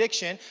come out of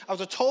addiction. I was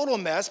a total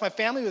mess. My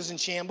family was in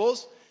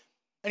shambles.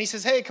 And he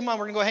says, hey, come on,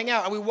 we're going to go hang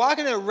out. And we walk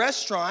into a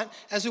restaurant.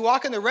 As we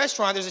walk in the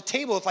restaurant, there's a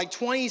table with like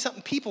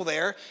 20-something people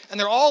there, and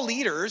they're all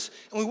leaders.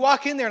 And we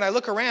walk in there, and I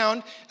look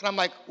around, and I'm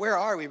like, where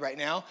are we right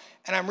now?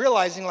 And I'm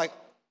realizing, like,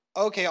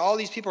 okay, all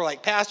these people are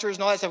like pastors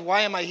and all that stuff.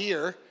 Why am I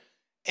here?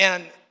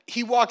 And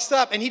he walks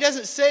up, and he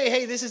doesn't say,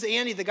 hey, this is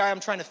Andy, the guy I'm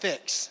trying to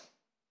fix.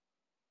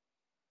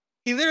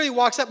 He literally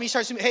walks up, and he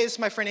starts to say, hey, this is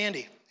my friend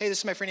Andy. Hey, this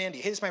is my friend Andy.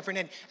 Hey, this is my friend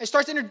Andy. And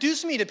starts to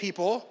introduce me to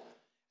people,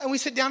 and we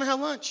sit down and have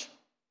lunch.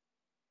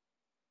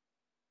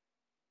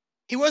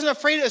 He wasn't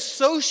afraid to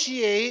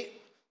associate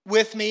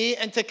with me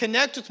and to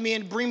connect with me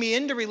and bring me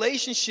into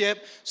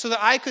relationship so that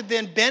I could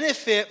then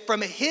benefit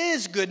from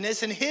his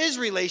goodness and his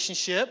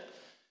relationship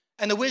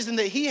and the wisdom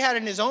that he had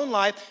in his own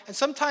life. And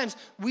sometimes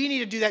we need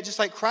to do that just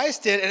like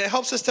Christ did, and it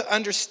helps us to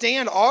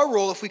understand our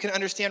role if we can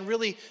understand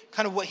really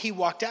kind of what he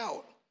walked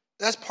out.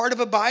 That's part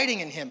of abiding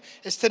in him,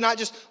 is to not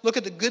just look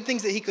at the good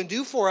things that he can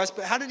do for us,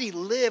 but how did he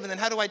live, and then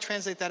how do I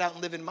translate that out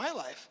and live in my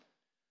life?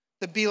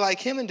 To be like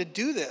him and to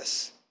do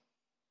this.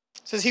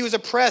 It says he was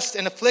oppressed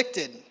and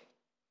afflicted,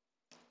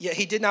 yet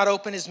he did not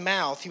open his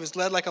mouth. He was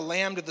led like a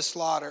lamb to the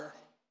slaughter.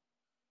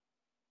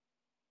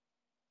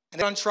 And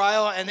they're on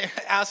trial, and they're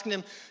asking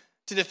him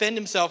to defend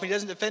himself. He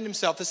doesn't defend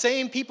himself. The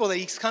same people that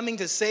he's coming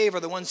to save are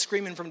the ones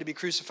screaming for him to be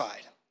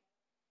crucified.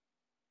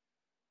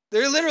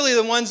 They're literally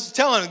the ones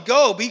telling him,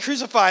 go, be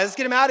crucified. Let's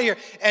get him out of here.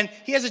 And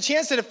he has a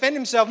chance to defend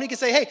himself, and he can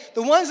say, hey,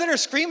 the ones that are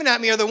screaming at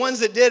me are the ones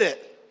that did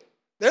it.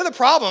 They're the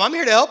problem. I'm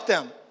here to help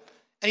them.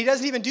 And he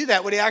doesn't even do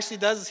that. What he actually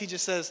does is he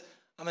just says,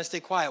 I'm going to stay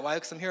quiet. Why?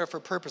 Because I'm here for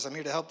a purpose. I'm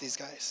here to help these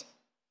guys.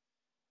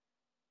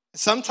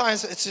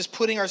 Sometimes it's just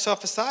putting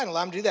ourselves aside and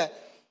allow him to do that.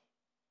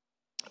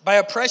 By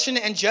oppression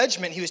and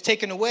judgment he was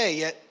taken away,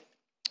 yet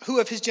who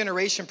of his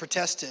generation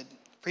protested?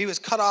 For he was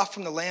cut off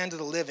from the land of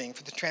the living.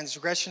 For the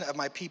transgression of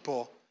my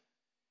people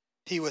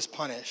he was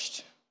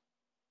punished.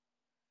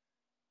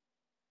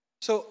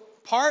 So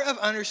part of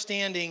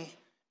understanding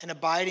and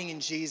abiding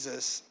in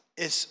Jesus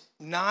is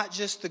not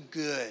just the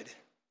good.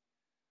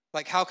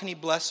 Like, how can he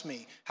bless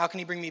me? How can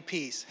he bring me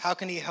peace? How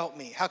can he help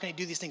me? How can he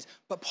do these things?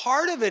 But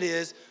part of it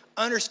is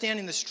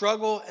understanding the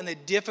struggle and the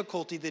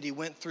difficulty that he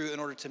went through in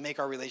order to make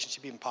our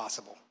relationship even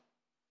possible.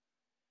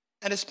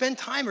 And to spend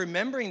time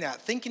remembering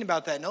that, thinking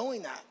about that,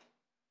 knowing that.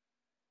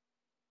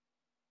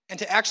 And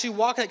to actually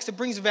walk in it, because it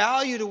brings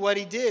value to what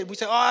he did. We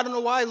say, oh, I don't know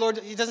why, Lord,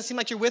 it doesn't seem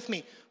like you're with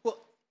me. Well,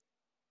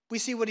 we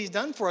see what he's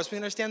done for us. We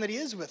understand that he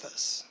is with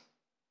us.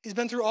 He's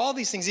been through all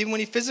these things, even when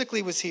he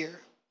physically was here.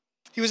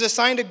 He was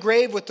assigned a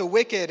grave with the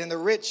wicked and the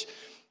rich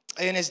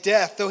in his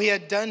death, though he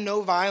had done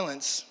no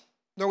violence,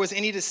 nor was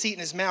any deceit in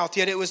his mouth.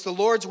 Yet it was the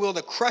Lord's will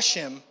to crush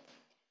him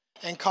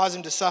and cause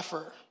him to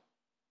suffer.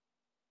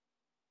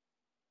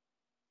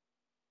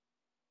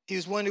 He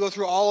was willing to go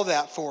through all of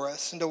that for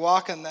us and to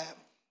walk in that.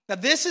 Now,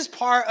 this is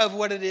part of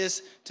what it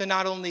is to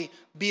not only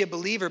be a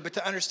believer, but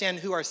to understand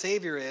who our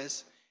Savior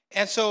is.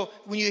 And so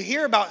when you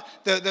hear about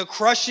the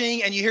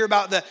crushing and you hear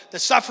about the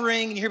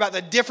suffering and you hear about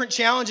the different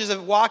challenges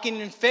of walking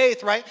in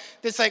faith, right?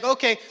 It's like,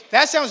 okay,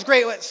 that sounds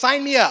great.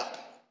 Sign me up.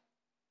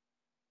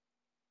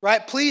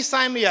 Right? Please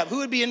sign me up. Who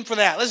would be in for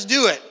that? Let's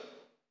do it.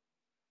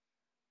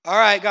 All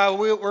right, God,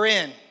 we're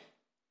in.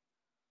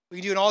 We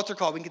can do an altar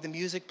call. We can get the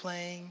music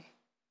playing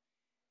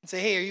and say,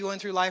 hey, are you going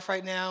through life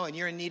right now and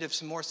you're in need of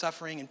some more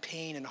suffering and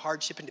pain and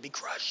hardship and to be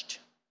crushed?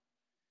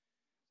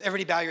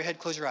 Everybody bow your head,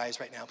 close your eyes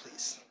right now,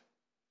 please.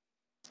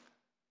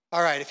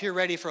 All right, if you're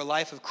ready for a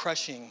life of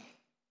crushing,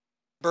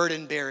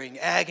 burden-bearing,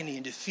 agony,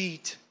 and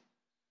defeat,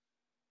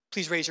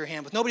 please raise your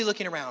hand with nobody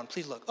looking around.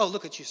 Please look. Oh,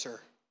 look at you, sir.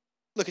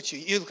 Look at you.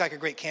 You look like a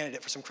great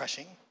candidate for some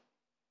crushing.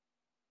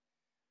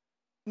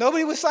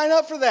 Nobody would sign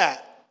up for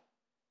that.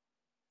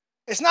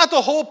 It's not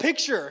the whole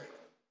picture,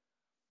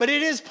 but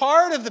it is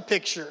part of the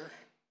picture.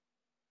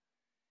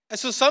 And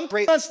so some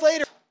 3 months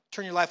later,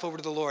 turn your life over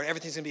to the Lord.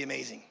 Everything's going to be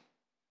amazing.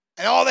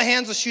 And all the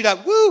hands will shoot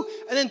up. Woo!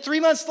 And then 3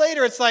 months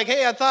later, it's like,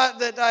 hey, I thought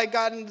that I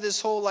got into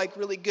this whole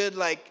really good,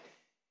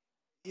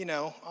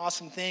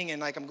 awesome thing.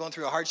 And I'm going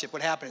through a hardship.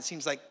 What happened? It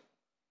seems like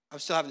I'm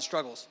still having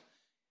struggles.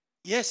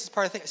 Yes, it's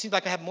part of the thing. It seems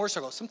like I have more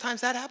struggles.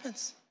 Sometimes that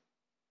happens.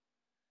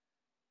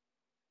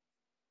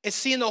 It's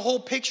seeing the whole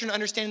picture and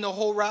understanding the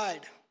whole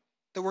ride.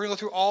 That we're going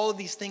to go through all of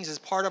these things as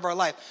part of our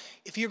life.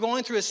 If you're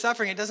going through a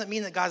suffering, it doesn't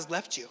mean that God's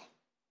left you.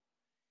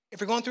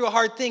 If you're going through a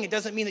hard thing, it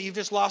doesn't mean that you've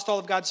just lost all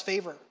of God's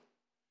favor.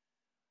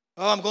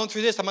 Oh, I'm going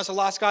through this. I must have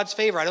lost God's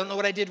favor. I don't know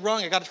what I did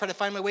wrong. I got to try to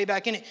find my way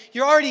back in it.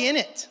 You're already in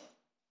it.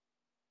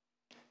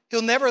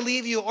 He'll never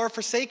leave you or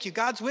forsake you.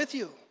 God's with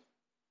you.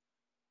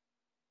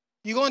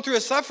 You're going through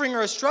a suffering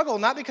or a struggle,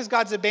 not because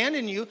God's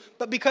abandoned you,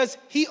 but because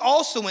he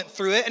also went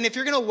through it. And if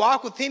you're going to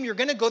walk with him, you're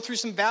going to go through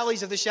some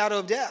valleys of the shadow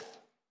of death.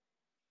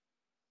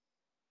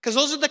 Because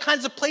those are the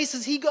kinds of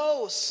places he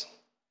goes.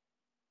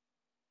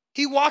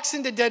 He walks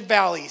into dead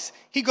valleys.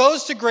 He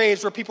goes to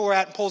graves where people are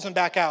at and pulls them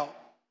back out.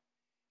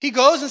 He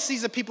goes and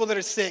sees the people that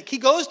are sick. He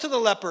goes to the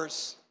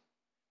lepers.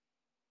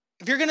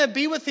 If you're going to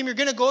be with him, you're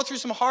going to go through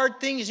some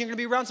hard things. You're going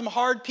to be around some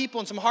hard people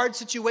and some hard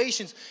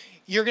situations.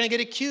 You're going to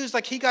get accused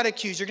like he got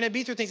accused. You're going to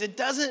be through things. It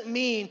doesn't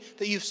mean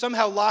that you've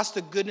somehow lost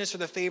the goodness or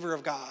the favor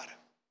of God.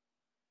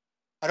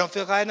 I don't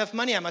feel like I had enough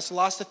money. I must have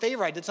lost the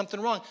favor. I did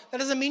something wrong. That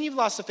doesn't mean you've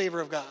lost the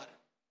favor of God.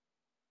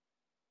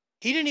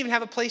 He didn't even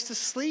have a place to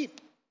sleep.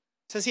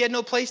 It says he had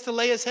no place to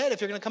lay his head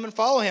if you're going to come and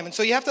follow him. And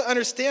so you have to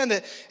understand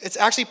that it's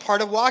actually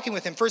part of walking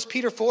with him. 1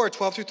 Peter 4,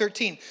 12 through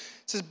 13. It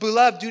says,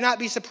 beloved, do not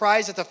be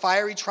surprised at the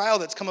fiery trial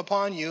that's come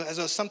upon you as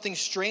though something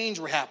strange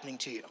were happening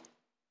to you.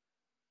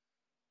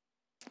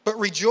 But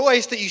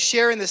rejoice that you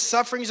share in the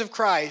sufferings of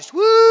Christ.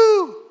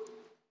 Woo!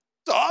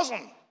 It's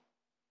awesome.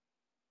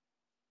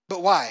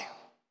 But why?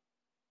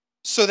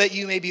 So that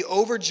you may be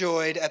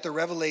overjoyed at the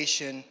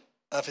revelation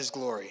of his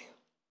glory.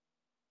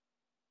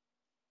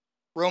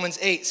 Romans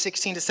 8,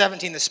 16 to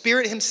 17. The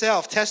Spirit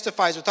himself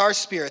testifies with our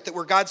spirit that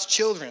we're God's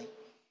children.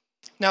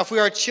 Now, if we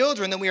are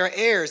children, then we are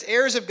heirs,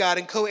 heirs of God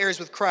and co-heirs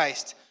with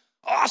Christ.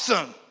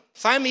 Awesome.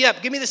 Sign me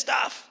up. Give me the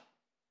stuff.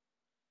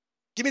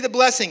 Give me the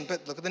blessing.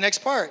 But look at the next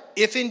part.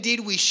 If indeed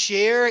we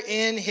share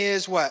in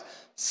his what?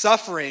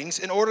 Sufferings,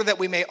 in order that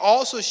we may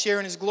also share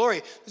in his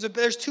glory.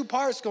 There's 2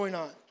 parts going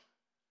on.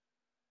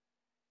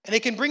 And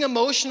it can bring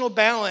emotional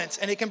balance,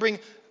 and it can bring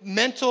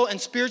mental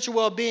and spiritual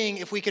well-being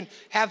if we can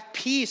have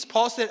peace.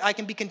 Paul said, I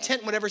can be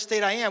content in whatever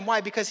state I am.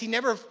 Why? Because he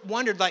never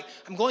wondered,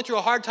 I'm going through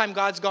a hard time,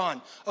 God's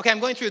gone. Okay, I'm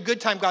going through a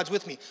good time, God's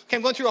with me. Okay,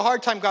 I'm going through a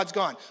hard time, God's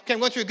gone. Okay, I'm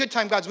going through a good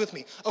time, God's with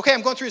me. Okay,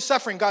 I'm going through a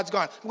suffering, God's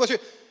gone.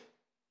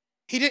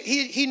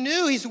 He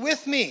knew he's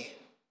with me.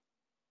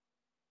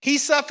 He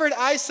suffered,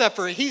 I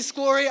suffer. He's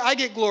glory, I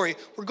get glory.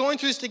 We're going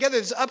through this together.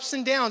 There's ups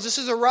and downs. This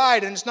is a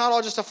ride, and it's not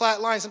all just a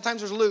flat line.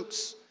 Sometimes there's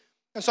loops.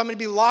 And so I'm going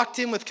to be locked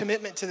in with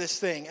commitment to this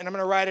thing, and I'm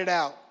going to ride it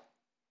out,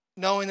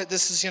 knowing that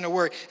this is going to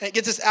work. And it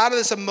gets us out of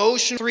this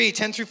emotion 3,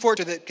 10 through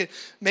 14 that could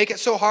make it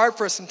so hard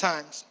for us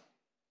sometimes.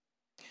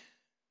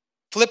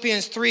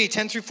 Philippians 3,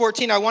 10 through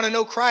 14, I want to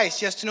know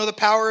Christ, yes, to know the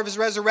power of his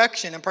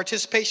resurrection and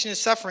participation in his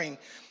suffering,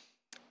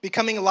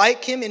 becoming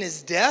like him in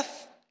his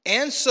death,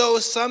 and so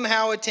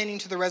somehow attaining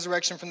to the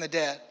resurrection from the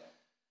dead.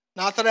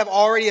 Not that I've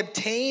already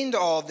obtained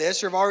all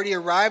this or have already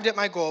arrived at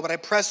my goal, but I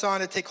press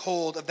on to take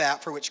hold of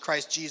that for which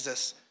Christ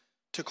Jesus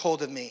took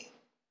hold of me.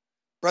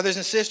 Brothers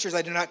and sisters,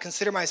 I do not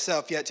consider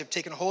myself yet to have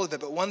taken hold of it,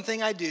 but one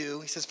thing I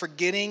do, he says,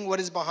 forgetting what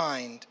is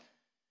behind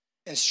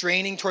and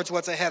straining towards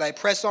what's ahead, I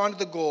press on to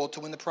the goal to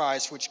win the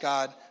prize for which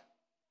God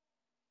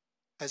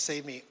has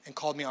saved me and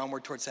called me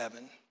onward towards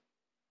heaven.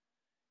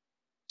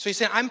 So he's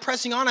saying, I'm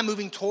pressing on, I'm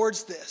moving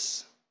towards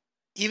this,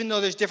 even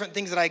though there's different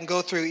things that I can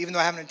go through, even though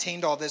I haven't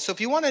attained all this. So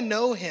if you want to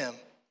know him,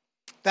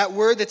 that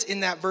word that's in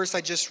that verse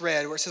I just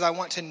read, where it says, I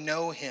want to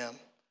know him,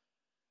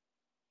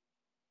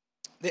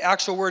 the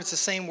actual word, it's the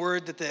same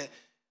word that the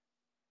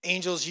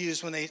angels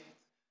used when they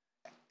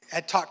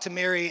had talked to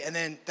Mary, and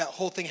then that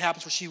whole thing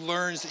happens where she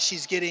learns that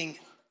she's pregnant,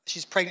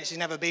 she's going to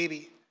have a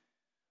baby.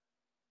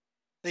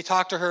 They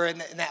talk to her,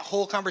 and in that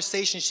whole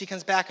conversation, she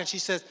comes back and she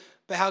says,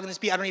 but how can this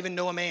be? I don't even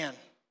know a man.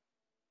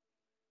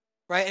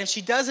 Right? And if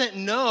she doesn't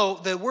know,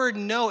 the word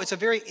know, it's a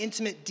very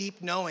intimate,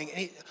 deep knowing.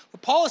 And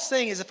what Paul is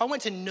saying is if I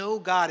want to know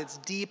God, it's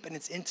deep and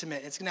it's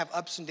intimate. It's going to have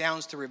ups and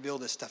downs to reveal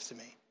this stuff to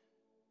me.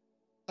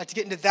 Like to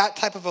get into that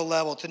type of a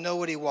level, to know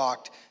what he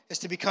walked, is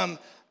to become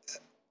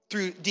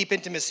through deep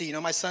intimacy. You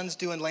know, my son's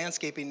doing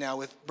landscaping now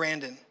with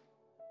Brandon.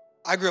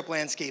 I grew up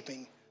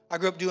landscaping. I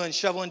grew up doing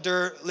shoveling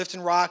dirt,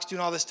 lifting rocks,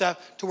 doing all this stuff,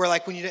 to where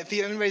like if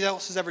anybody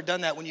else has ever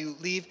done that, when you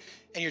leave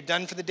and you're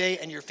done for the day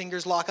and your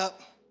fingers lock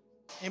up.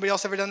 Anybody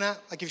else ever done that?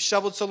 Like you've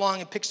shoveled so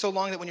long and picked so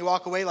long that when you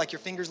walk away, like your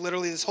fingers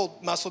literally, this whole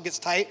muscle gets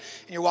tight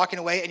and you're walking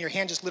away and your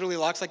hand just literally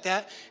locks like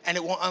that and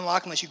it won't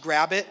unlock unless you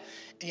grab it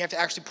and you have to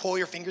actually pull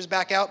your fingers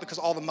back out because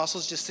all the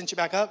muscles just cinch you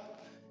back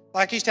up.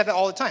 Like I used to have that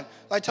all the time.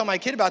 I tell my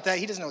kid about that,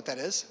 he doesn't know what that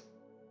is.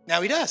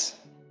 Now he does.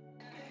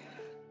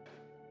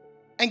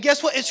 And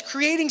guess what? It's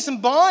creating some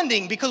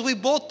bonding because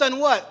we've both done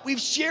what? We've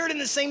shared in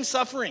the same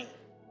suffering.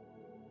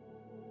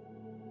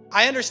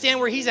 I understand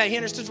where he's at. He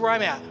understands where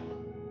I'm at.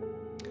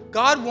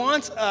 God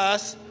wants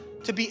us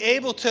to be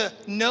able to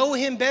know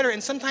him better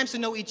and sometimes to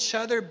know each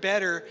other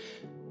better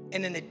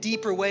and in a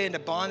deeper way and to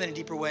bond in a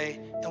deeper way.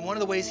 And one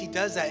of the ways he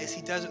does that is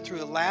he does it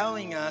through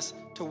allowing us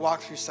to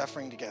walk through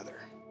suffering together.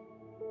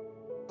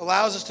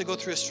 Allows us to go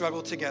through a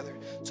struggle together.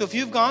 So if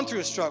you've gone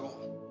through a struggle,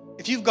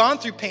 if you've gone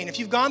through pain, if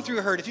you've gone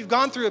through hurt, if you've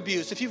gone through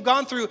abuse, if you've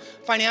gone through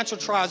financial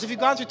trials, if you've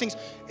gone through things,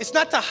 it's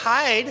not to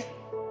hide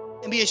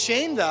and be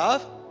ashamed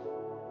of,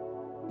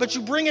 but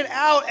you bring it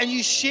out and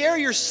you share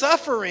your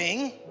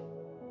suffering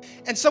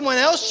and someone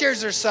else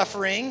shares their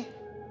suffering,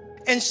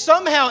 and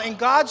somehow in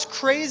God's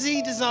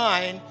crazy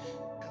design,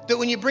 that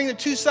when you bring the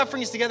two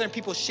sufferings together and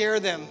people share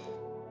them,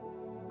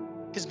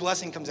 his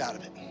blessing comes out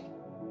of it.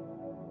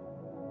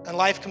 And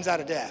life comes out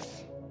of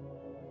death.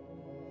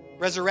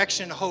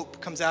 Resurrection and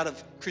hope comes out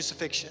of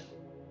crucifixion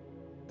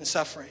and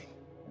suffering.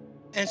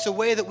 And it's a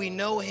way that we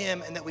know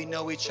him and that we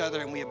know each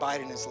other and we abide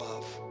in his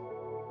love.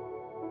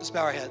 Let's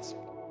bow our heads.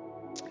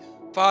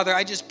 Father,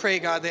 I just pray,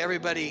 God, that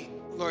everybody,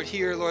 Lord,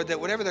 here, Lord, that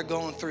whatever they're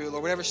going through,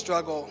 Lord, whatever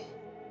struggle,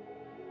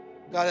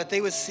 God, that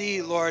they would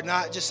see, Lord,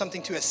 not just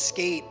something to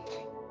escape,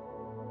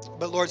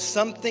 but, Lord,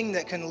 something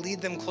that can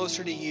lead them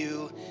closer to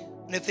you.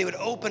 And if they would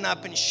open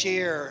up and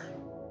share,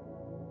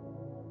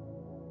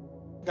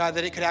 God,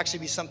 that it could actually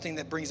be something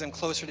that brings them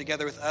closer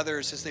together with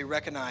others as they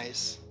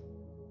recognize,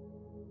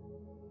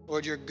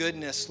 Lord, your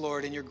goodness,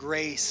 Lord, and your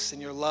grace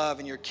and your love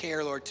and your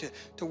care, Lord,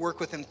 to work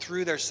with them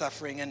through their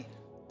suffering and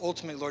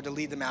ultimately, Lord, to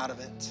lead them out of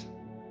it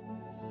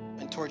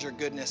and towards your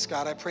goodness.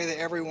 God, I pray that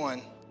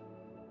everyone,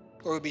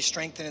 Lord, would be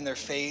strengthened in their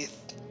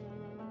faith.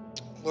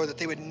 Lord, that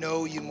they would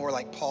know you more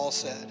like Paul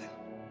said.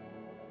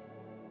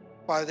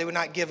 Father, they would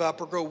not give up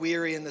or grow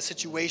weary in the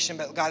situation,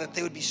 but God, that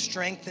they would be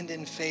strengthened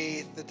in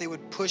faith, that they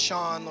would push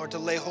on, Lord, to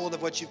lay hold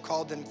of what you've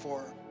called them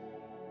for.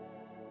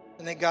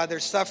 And that, God, their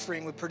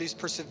suffering would produce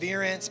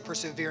perseverance,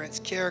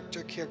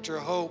 character,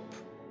 hope,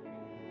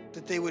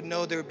 that they would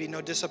know there would be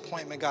no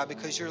disappointment, God,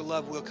 because your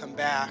love will come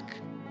back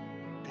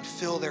and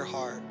fill their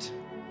heart,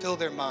 fill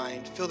their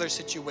mind, fill their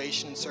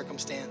situation and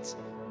circumstance,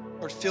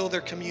 or fill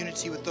their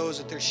community with those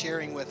that they're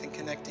sharing with and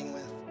connecting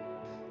with.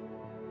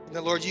 And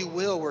that, Lord, you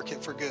will work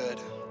it for good,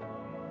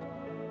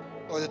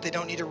 or that they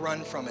don't need to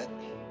run from it,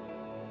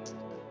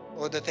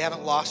 or that they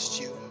haven't lost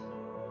you,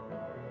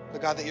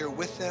 but God, that you're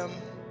with them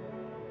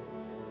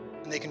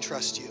and they can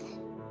trust you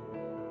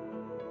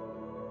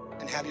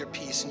and have your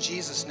peace. In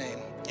Jesus' name,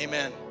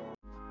 amen.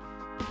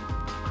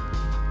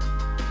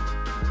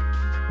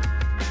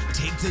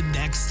 Take the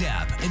next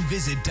step and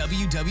visit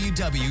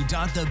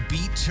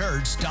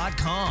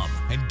www.thebeatchurch.com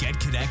and get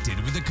connected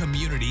with a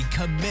community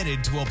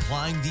committed to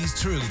applying these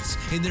truths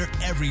in their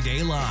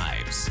everyday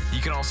lives.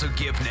 You can also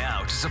give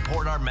now to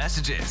support our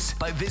messages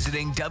by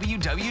visiting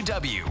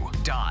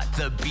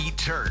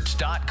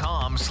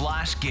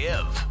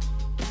www.thebeatchurch.com/give.